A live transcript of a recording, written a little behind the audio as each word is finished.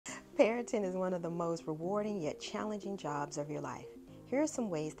Parenting is one of the most rewarding yet challenging jobs of your life. Here are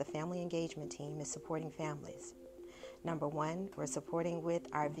some ways the family engagement team is supporting families. Number one, we're supporting with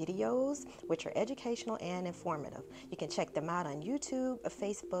our videos, which are educational and informative. You can check them out on YouTube,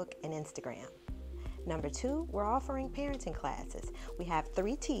 Facebook, and Instagram. Number two, we're offering parenting classes. We have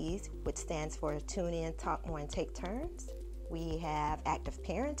 3 T's, which stands for Tune In, Talk More, and Take Turns. We have active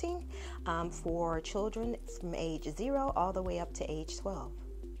parenting for children from age 0 all the way up to age 12.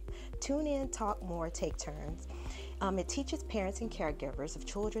 Tune In, Talk More, Take Turns. It teaches parents and caregivers of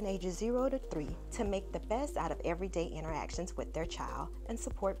children ages 0 to 3 to make the best out of everyday interactions with their child and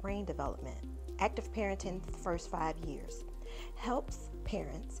support brain development. Active parenting the first 5 years helps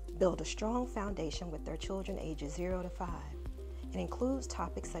parents build a strong foundation with their children ages 0 to 5. It includes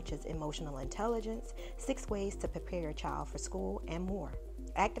topics such as emotional intelligence, 6 ways to prepare your child for school, and more.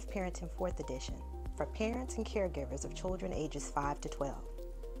 Active Parenting 4th edition for parents and caregivers of children ages 5 to 12.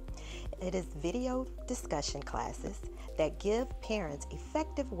 It is video discussion classes that give parents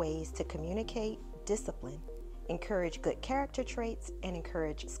effective ways to communicate, discipline, encourage good character traits, and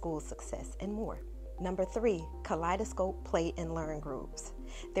encourage school success, and more. Number 3, Kaleidoscope Play and Learn Groups.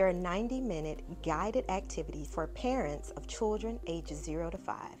 There are 90-minute guided activities for parents of children ages 0 to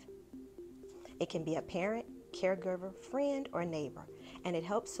 5. It can be a parent, caregiver, friend, or neighbor, and it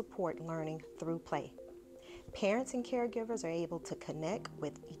helps support learning through play. Parents and caregivers are able to connect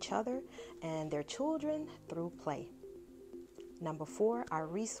with each other and their children through play. Number 4, our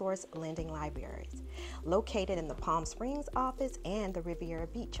resource lending libraries, located in the Palm Springs office and the Riviera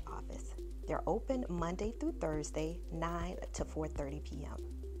Beach office. They're open Monday through Thursday, 9 to 4:30 p.m.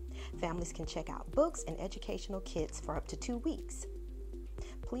 Families can check out books and educational kits for up to 2 weeks.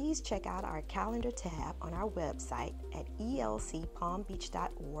 Please check out our calendar tab on our website at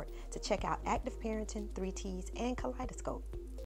ELCPalmBeach.org to check out Active Parenting, 3 T's, and Kaleidoscope.